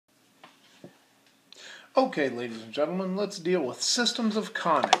Okay, ladies and gentlemen, let's deal with systems of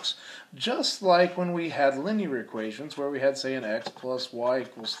conics. Just like when we had linear equations where we had, say, an x plus y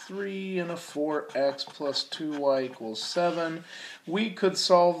equals 3 and a 4x plus 2y equals 7, we could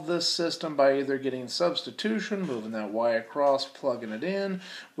solve this system by either getting substitution, moving that y across, plugging it in.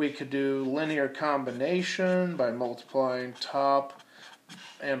 We could do linear combination by multiplying top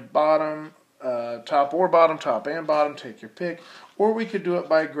and bottom, top and bottom, take your pick. Or we could do it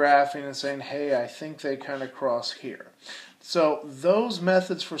by graphing and saying, hey, I think they kind of cross here. So those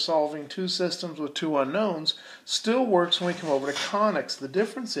methods for solving two systems with two unknowns still works when we come over to conics. The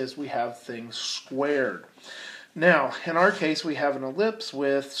difference is we have things squared. Now, in our case, we have an ellipse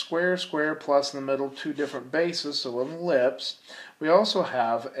with square, square, plus in the middle, two different bases, so an ellipse. We also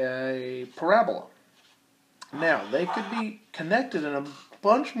have a parabola. Now, they could be connected in a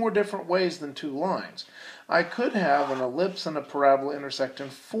bunch more different ways than two lines. I could have an ellipse and a parabola intersect in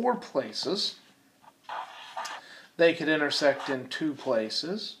 4 places. They could intersect in 2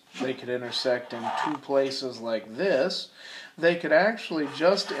 places. They could intersect in 2 places like this. They could actually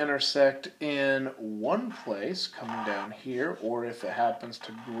just intersect in 1 place, coming down here, or if it happens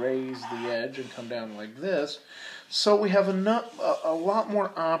to graze the edge and come down like this. So we have a lot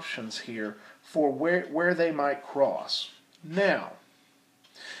more options here for where they might cross. Now,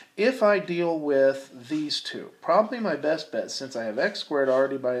 if I deal with these two, probably my best bet, since I have x squared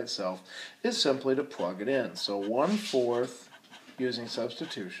already by itself, is simply to plug it in. So 1/4, using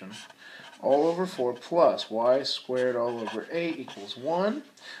substitution, all over 4 plus y squared all over 8 equals 1.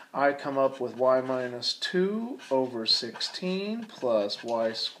 I come up with y minus 2 over 16 plus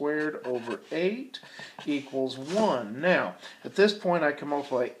y squared over 8 equals 1. Now, at this point I can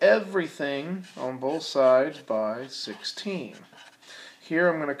multiply everything on both sides by 16. Here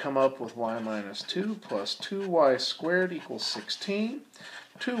I'm going to come up with y minus 2 plus 2y squared equals 16.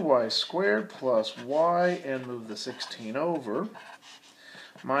 2y squared plus y, and move the 16 over,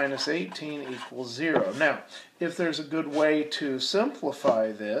 minus 18 equals 0. Now, if there's a good way to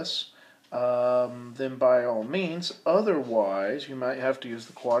simplify this, then by all means. Otherwise, you might have to use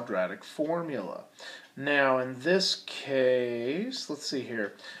the quadratic formula. Now, in this case, let's see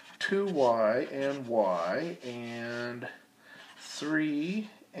here, 2y and y, and 3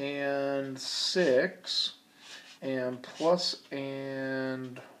 and 6, and plus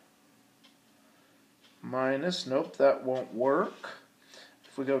and minus, nope, that won't work.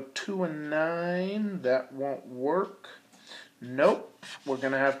 If we go 2 and 9, that won't work. Nope, we're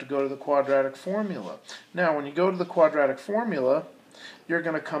going to have to go to the quadratic formula. Now, when you go to the quadratic formula, you're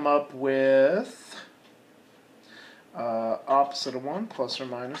going to come up with opposite of 1 plus or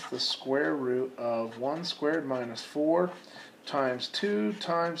minus the square root of 1 squared minus 4 times 2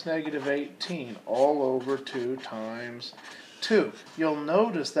 times negative 18 all over 2 times 2. You'll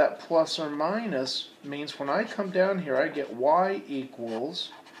notice that plus or minus means when I come down here I get y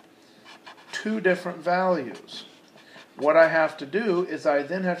equals 2 different values. What I have to do is I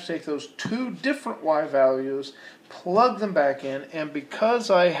then have to take those 2 different y values, plug them back in, and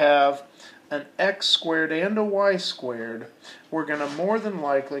because I have an x squared and a y squared, we're going to more than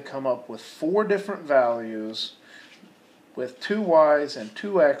likely come up with 4 different values with 2 y's and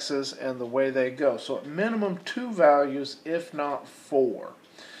 2 x's and the way they go. So at minimum 2 values, if not 4.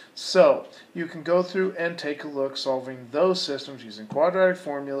 So you can go through and take a look solving those systems using quadratic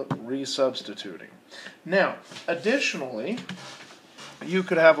formula, resubstituting. Now, additionally, you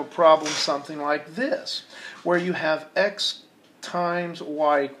could have a problem something like this, where you have x times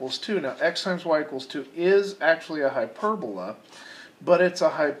y equals 2. Now, x times y equals 2 is actually a hyperbola, but it's a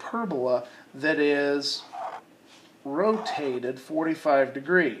hyperbola that is rotated 45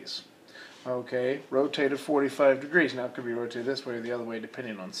 degrees. Okay, rotated 45 degrees. Now it could be rotated this way or the other way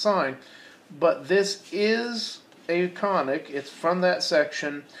depending on sign, but this is a conic. It's from that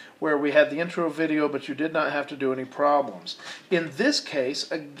section where we had the intro video, but you did not have to do any problems. In this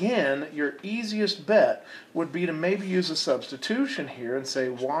case, again, your easiest bet would be to maybe use a substitution here and say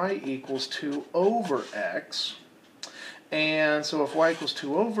y equals 2 over x. And so if y equals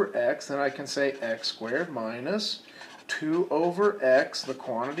 2 over x, then I can say x squared minus 2 over x, the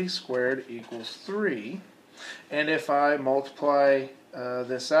quantity squared, equals 3. And if I multiply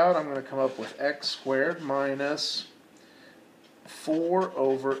this out, I'm going to come up with x squared minus 4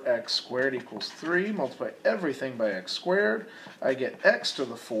 over x squared equals 3. Multiply everything by x squared. I get x to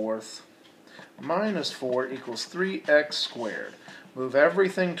the 4th minus 4 equals 3x squared. Move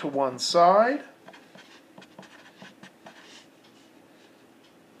everything to one side.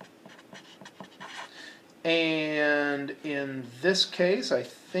 And in this case, I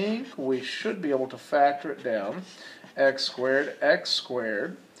think we should be able to factor it down. X squared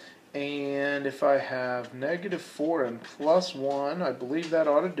And if I have negative 4 and plus 1, I believe that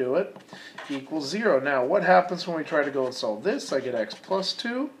ought to do it, equals 0. Now, what happens when we try to go and solve this? I get x plus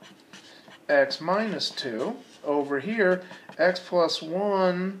 2, x minus 2. Over here, x plus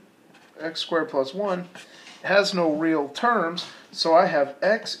 1, x squared plus 1, has no real terms, so I have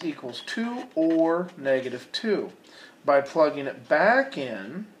x equals 2 or negative 2. By plugging it back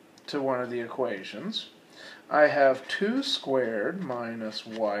in to one of the equations, I have 2 squared minus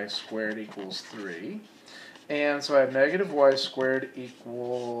y squared equals 3. And so I have negative y squared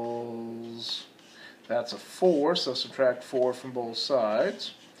equals, that's a 4, so subtract 4 from both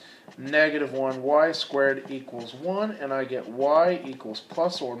sides. Negative 1y squared equals 1, and I get y equals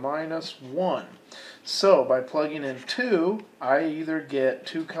plus or minus 1. So by plugging in 2, I either get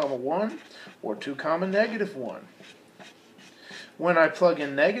 2 comma 1 or 2 comma negative 1. When I plug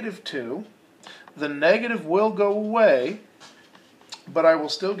in negative 2, the negative will go away, but I will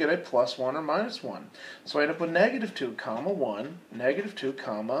still get a plus 1 or minus 1. So I end up with negative 2 comma 1, negative 2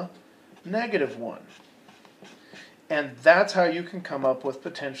 comma negative 1. And that's how you can come up with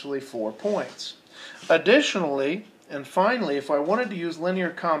potentially 4 points. Additionally, and finally, if I wanted to use linear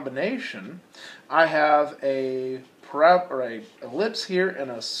combination, I have a ellipse here and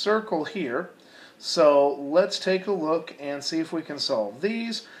a circle here. So let's take a look and see if we can solve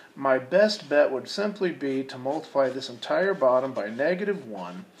these. My best bet would simply be to multiply this entire bottom by negative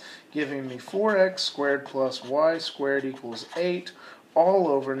 1, giving me 4x squared plus y squared equals 8, all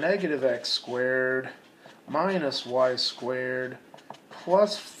over negative x squared minus y squared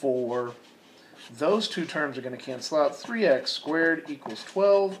plus 4. Those two terms are going to cancel out. 3x squared equals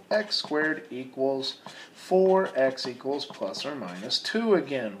 12, x squared equals 4, x equals plus or minus 2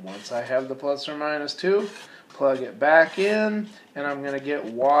 again. Once I have the plus or minus 2, plug it back in, and I'm going to get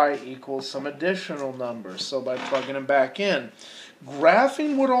y equals some additional numbers. So by plugging them back in,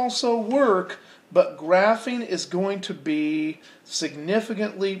 graphing would also work, but graphing is going to be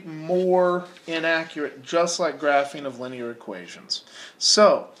significantly more inaccurate, just like graphing of linear equations.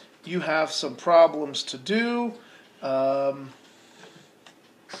 So you have some problems to do.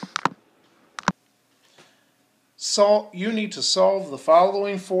 You need to solve the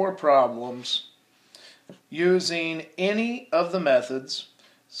following 4 problems using any of the methods: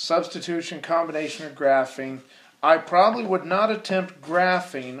 substitution, combination, or graphing. I probably would not attempt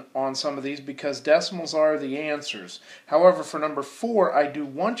graphing on some of these because decimals are the answers. However, for number 4, I do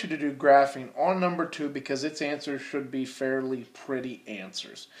want you to do graphing on number 2 because its answers should be fairly pretty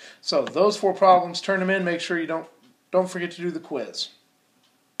answers. So those 4 problems, turn them in. Make sure you don't forget to do the quiz.